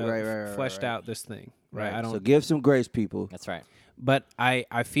 Right, fleshed right. out this thing. Right. I don't. So give some grace, people. That's right. But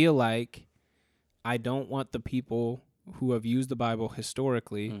I feel like I don't want the people who have used the Bible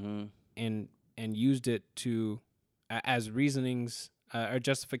historically Mm-hmm. and used it to as reasonings or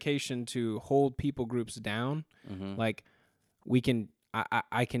justification to hold people groups down. Mm-hmm. Like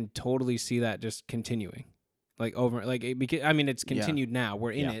I can totally see that just continuing, like over like because I mean it's continued now.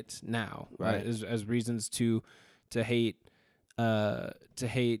 We're in it now, Right. As reasons to hate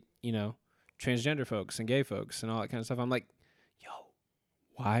transgender folks and gay folks and all that kind of stuff. I'm like, yo,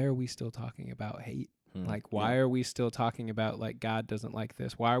 why are we still talking about hate? Like, why are we still talking about like God doesn't like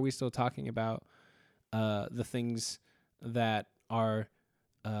this? Why are we still talking about the things that are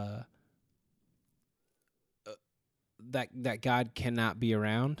that God cannot be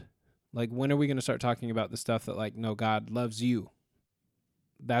around? Like, when are we going to start talking about the stuff that like, no, God loves you?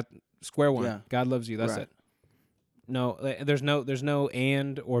 That square one. Yeah. God loves you. That's Right. it. No, there's no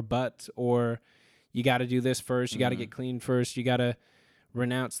and or but or you got to do this first. You got to get clean first. You got to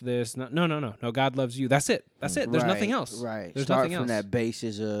renounce this. No. God loves you. That's it. That's it. There's nothing else. Right. There's Start nothing from else. that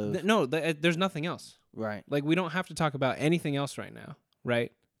basis of There's nothing else. right. Like, we don't have to talk about anything else right now,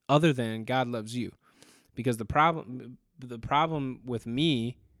 right? Other than God loves you. Because the problem with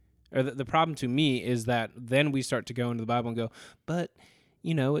me, or the problem to me, is that then we start to go into the Bible and go, but,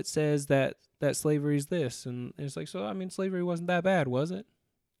 it says that slavery is this. And it's like, so, I mean, slavery wasn't that bad, was it?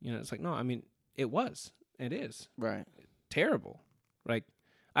 It's like, no, I mean, it was. It is. Right. Terrible. Like,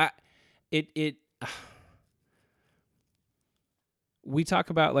 we talk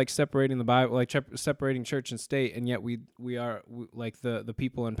about like separating the Bible, like separating church and state, and yet we like the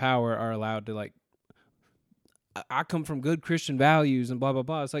people in power are allowed to like, I come from good Christian values and blah blah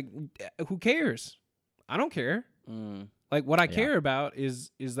blah. It's like, who cares? I don't care. Like what I Yeah. care about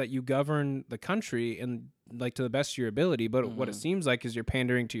is that you govern the country and like to the best of your ability. But what it seems like is you're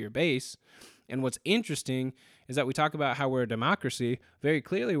pandering to your base. And what's interesting is that we talk about how we're a democracy. Very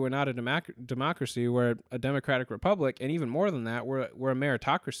clearly, we're not a democracy. We're a democratic republic, and even more than that, we're a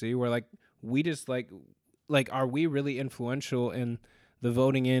meritocracy. We're like we just like are we really influential in the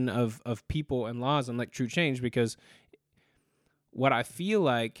voting in of people and laws and like true change? Because what I feel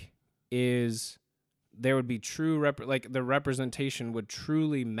like is there would be true like the representation would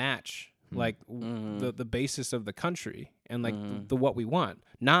truly match like the basis of the country and like the what we want,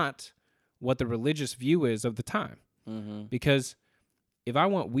 not what the religious view is of the time. Because if I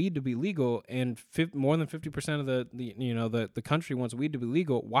want weed to be legal and more than 50% of the country wants weed to be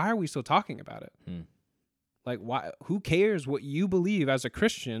legal, why are we still talking about it? Like, why? Who cares what you believe as a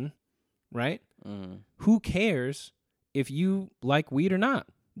Christian, right? Who cares if you like weed or not?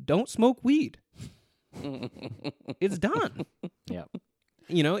 Don't smoke weed. It's done. Yeah.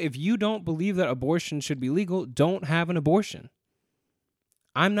 If you don't believe that abortion should be legal, don't have an abortion.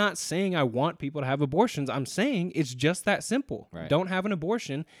 I'm not saying I want people to have abortions. I'm saying it's just that simple. Right. Don't have an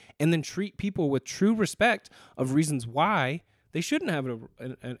abortion and then treat people with true respect of reasons why they shouldn't have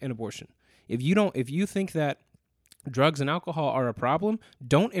an abortion. If you think that drugs and alcohol are a problem,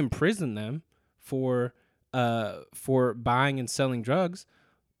 don't imprison them for buying and selling drugs.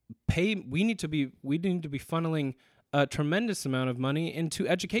 We need to be funneling a tremendous amount of money into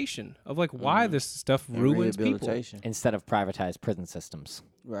education of like why this stuff And ruins people. rehabilitation. Instead of privatized prison systems.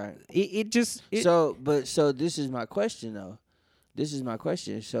 Right. So So this is my question though. This is my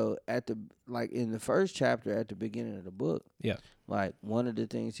question. So in the first chapter at the beginning of the book, yeah, like one of the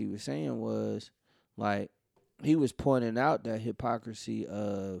things he was saying was like he was pointing out that hypocrisy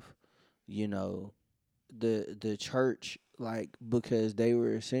of, the church, like because they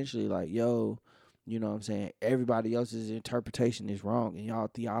were essentially like, yo, you know what I'm saying, everybody else's interpretation is wrong and y'all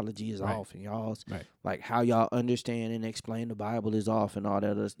theology is off and y'all's like how y'all understand and explain the Bible is off and all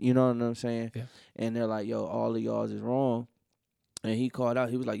that other, you know what I'm saying? Yeah. And they're like, yo, all of y'all's is wrong. And he called out,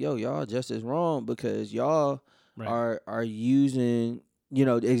 he was like, yo, y'all just as wrong because y'all are using,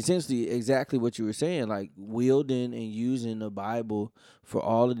 essentially exactly what you were saying, like wielding and using the Bible for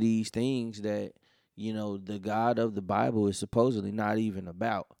all of these things that, the God of the Bible is supposedly not even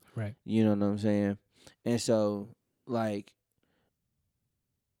about. Right. You know what I'm saying? And so, like,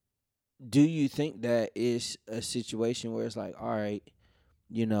 do you think that it's a situation where it's like, all right,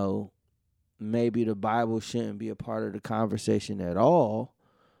 maybe the Bible shouldn't be a part of the conversation at all,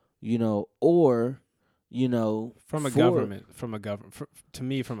 or, from a government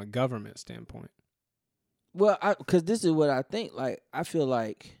standpoint. Well, because this is what I think. Like, I feel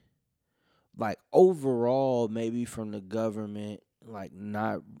like overall, maybe from the government, like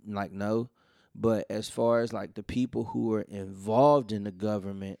not like no, but as far as like the people who are involved in the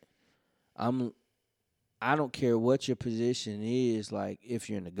government, I don't care what your position is, like if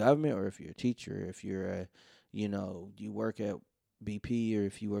you're in the government or if you're a teacher, if you're you work at BP or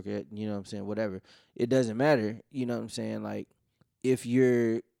if you work at, what I'm saying, whatever. It doesn't matter, you know what I'm saying? Like if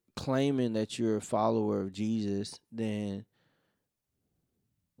you're claiming that you're a follower of Jesus, then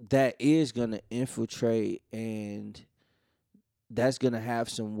that is going to infiltrate and that's going to have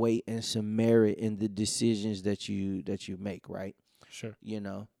some weight and some merit in the decisions that you make, right? Sure.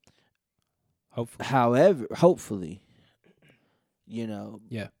 Hopefully,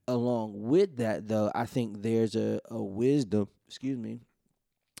 yeah. Along with that, though, I think there's a wisdom,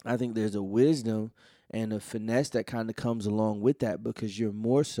 I think there's a wisdom and a finesse that kind of comes along with that because you're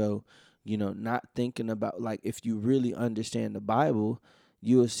more so, not thinking about, like, if you really understand the Bible,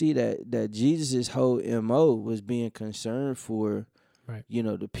 you will see that Jesus' whole MO was being concerned for,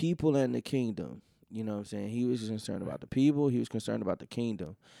 the people and the kingdom. You know what I'm saying? He was concerned about the people. He was concerned about the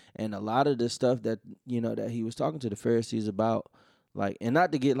kingdom. And a lot of the stuff that, that he was talking to the Pharisees about, like, and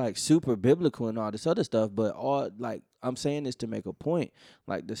not to get, like, super biblical and all this other stuff, but all, like, I'm saying this to make a point.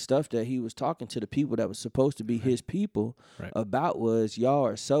 Like, the stuff that he was talking to the people that was supposed to be his people about was, y'all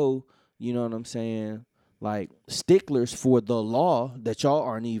are so, you know what I'm saying, like, sticklers for the law that y'all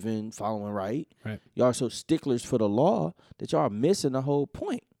aren't even following right. Y'all are so sticklers for the law that y'all are missing the whole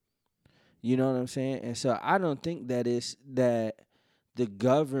point. You know what I'm saying? And so I don't think that it's that the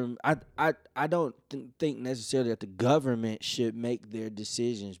government, I don't think necessarily that the government should make their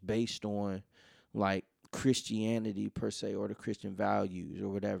decisions based on, like, Christianity per se or the Christian values or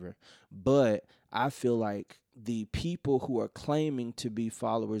whatever. But I feel like the people who are claiming to be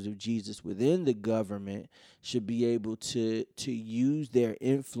followers of Jesus within the government should be able to use their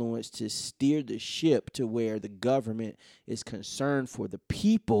influence to steer the ship to where the government is concerned for the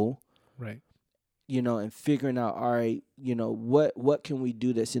people. Right. you know, and figuring out, all right, you know, what can we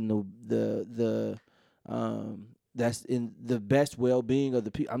do that's in the that's in the best well-being of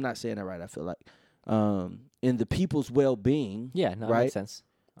the people. I'm not saying that right. I feel like in the people's well-being. Yeah, no, that right? makes sense.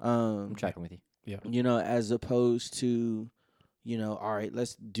 I'm tracking with you. Yeah. You know, as opposed to, you know, all right,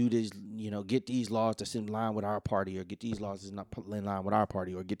 let's do this, you know, get these laws that's in line with our party, or get these laws that's not in line with our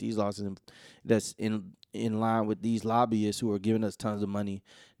party, or get these laws that's in line with these lobbyists who are giving us tons of money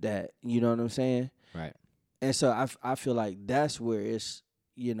that, you know what I'm saying? Right. And so I feel like that's where it's,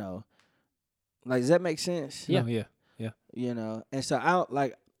 you know, like, does that make sense? Yeah. No, yeah. You know, and so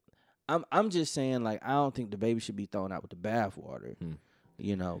I'm just saying, like, I don't think the baby should be thrown out with the bathwater.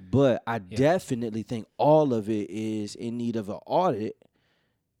 You know, but I definitely think all of it is in need of an audit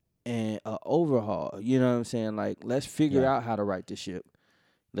and an overhaul. You know what I'm saying? Like, let's figure out how to right the ship.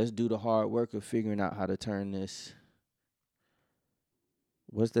 Let's do the hard work of figuring out how to turn this.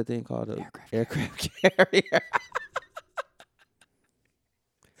 What's that thing called? Aircraft carrier.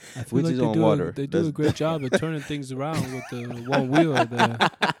 I feel Which like is on water. They do a great job of turning things around with the one wheel at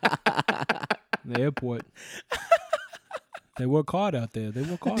the airport. They work hard out there.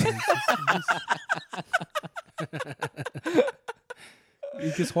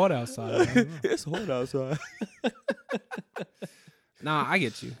 It gets hot outside. I don't know. It's hot outside. Nah, I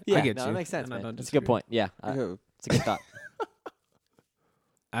get you. Yeah, I get no, you. that makes sense, And I man. don't That's a good disagree. point. Yeah, it's a good thought.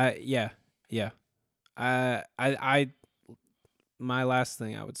 Yeah. I my last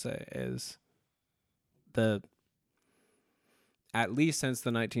thing I would say is at least since the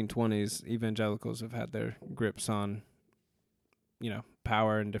 1920s, evangelicals have had their grips on, you know,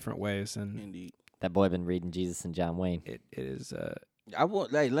 power in different ways, and Indeed. That boy been reading Jesus and John Wayne. it is I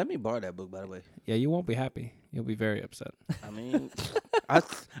want. Like, let me borrow that book, by the way. yeah, you won't be happy. You'll be very upset. I mean, I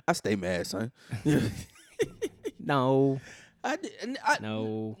stay mad, son. No.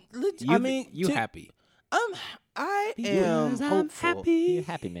 No. You, I mean, you happy. I am hopeful. You're a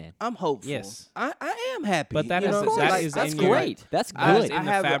happy man. I'm hopeful. Yes. I am happy. But that you is- know, that like, is That's in your- great. That's I was good. in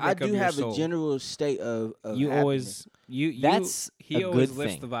the fabric I of do your have soul. a general state of You happiness. always you That's he a always good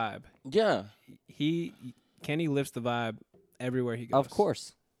lifts thing. the vibe. Yeah. Kenny lifts the vibe everywhere he goes. Of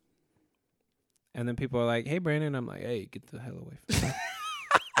course. And then people are like, "Hey, Brandon," I'm like, "Hey, get the hell away from me."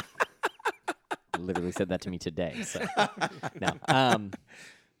 Literally said that to me today. So no.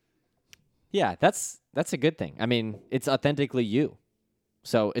 Yeah, that's a good thing. I mean, it's authentically you.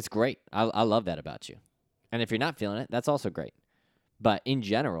 So it's great. I love that about you. And if you're not feeling it, that's also great. But in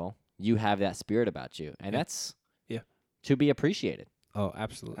general, you have that spirit about you. And that's to be appreciated. Oh,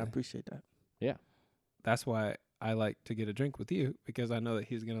 absolutely. I appreciate that. Yeah. That's why I like to get a drink with you, because I know that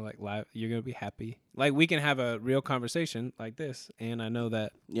he's gonna you're gonna be happy. Like, we can have a real conversation like this, and I know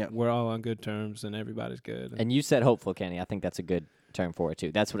that we're all on good terms and everybody's good. And you said hopeful, Kenny. I think that's a good term for it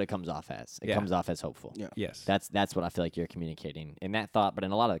too. That's what it comes off as. It comes off as hopeful. Yeah. Yes. That's what I feel like you're communicating in that thought, but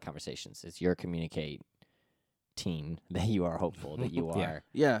in a lot of the conversations, is you're communicating that you are hopeful, that you are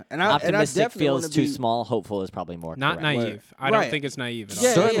Yeah. And optimistic definitely feels wanna too be, small. Hopeful is probably more Not correct. naive. I Right. don't think it's naive at all.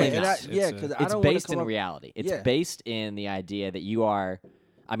 Yeah, Certainly yeah, not. because I It's don't based wanna in come up, reality. It's Yeah. based in the idea that you are.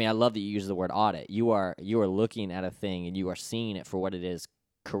 I mean, I love that you use the word audit. You are looking at a thing and you are seeing it for what it is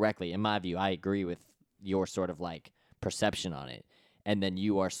correctly. In my view, I agree with your sort of like perception on it, and then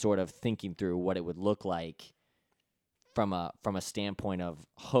you are sort of thinking through what it would look like from a standpoint of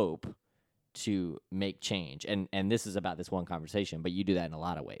hope to make change. And this is about this one conversation, but you do that in a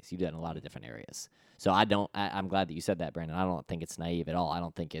lot of ways. You do that in a lot of different areas. So I'm glad that you said that, Brandon. I don't think it's naive at all. I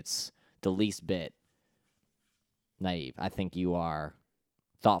don't think it's the least bit naive. I think you are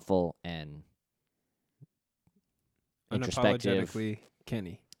thoughtful and introspective. Unapologetically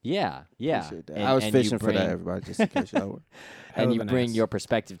Kenny. Yeah. Appreciate that. And- I was and you fishing for that, bring- everybody, just in case y'all were. Hell And of you an bring ass. your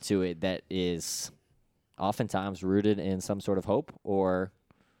perspective to it that is oftentimes rooted in some sort of hope or,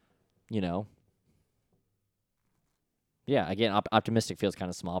 yeah, again, optimistic feels kind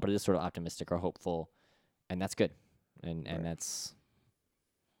of small, but it is sort of optimistic or hopeful, and that's good. And Right. that's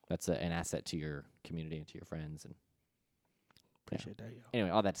an asset to your community and to your friends. And Appreciate that, y'all. anyway,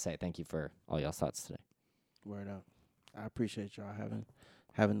 all that to say, thank you for all y'all's thoughts today. Word up. I appreciate y'all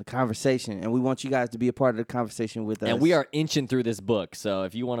having the conversation, and we want you guys to be a part of the conversation with us. And we are inching through this book, so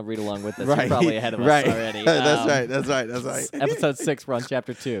if you want to read along with us, right. you're probably ahead of us right. already. That's right. Episode 6, we're on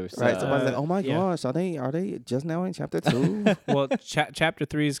chapter 2. So, Right. Somebody's like, "Oh my yeah. gosh, are they just now in chapter 2?" Well, chapter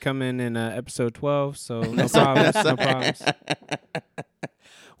 3 is coming in episode 12, so no problems. No problems.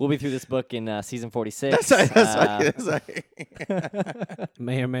 we'll be through this book in season 46. That's right.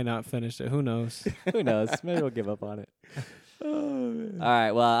 May or may not finish it. Who knows? Who knows? Maybe we'll give up on it. All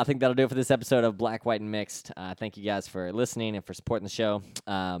right. Well, I think that'll do it for this episode of Black, White, and Mixed. Thank you guys for listening and for supporting the show.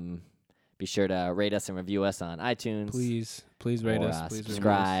 Be sure to rate us and review us on iTunes. Please rate or, us. Please review us.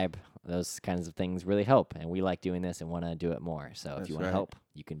 subscribe. Those kinds of things really help, and we like doing this and want to do it more. So if That's you want right. to help,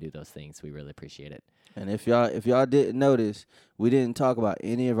 you can do those things. We really appreciate it. And if y'all didn't notice, we didn't talk about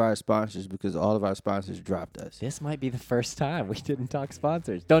any of our sponsors because all of our sponsors dropped us. This might be the first time we didn't talk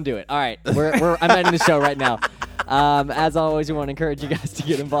sponsors. Don't do it. All right, I'm ending the show right now. As always, we want to encourage you guys to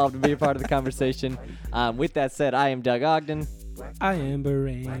get involved and be a part of the conversation. With that said, I am Doug Ogden. I am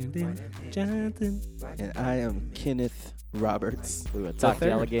Brandon Johnson. And I am Kenneth Roberts. We will talk to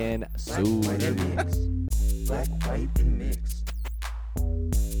y'all again soon. White and mixed. Black, white, and mixed.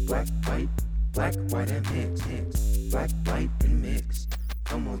 Black, white, and mixed. Black, white, and mixed.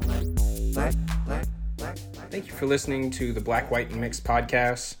 Come on, black. Thank you for listening to the Black, White, and Mixed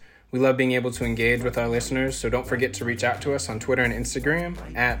podcast. We love being able to engage with our listeners, so don't forget to reach out to us on Twitter and Instagram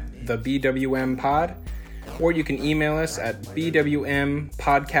at the BWM Pod, or you can email us at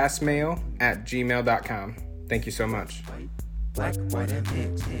bwmpodcastmail@gmail.com. Thank you so much. Black, white, and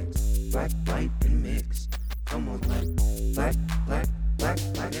mixed. Black, white, and mixed. Come on, black, white,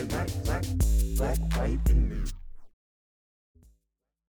 and mixed. Black, white, and mixed.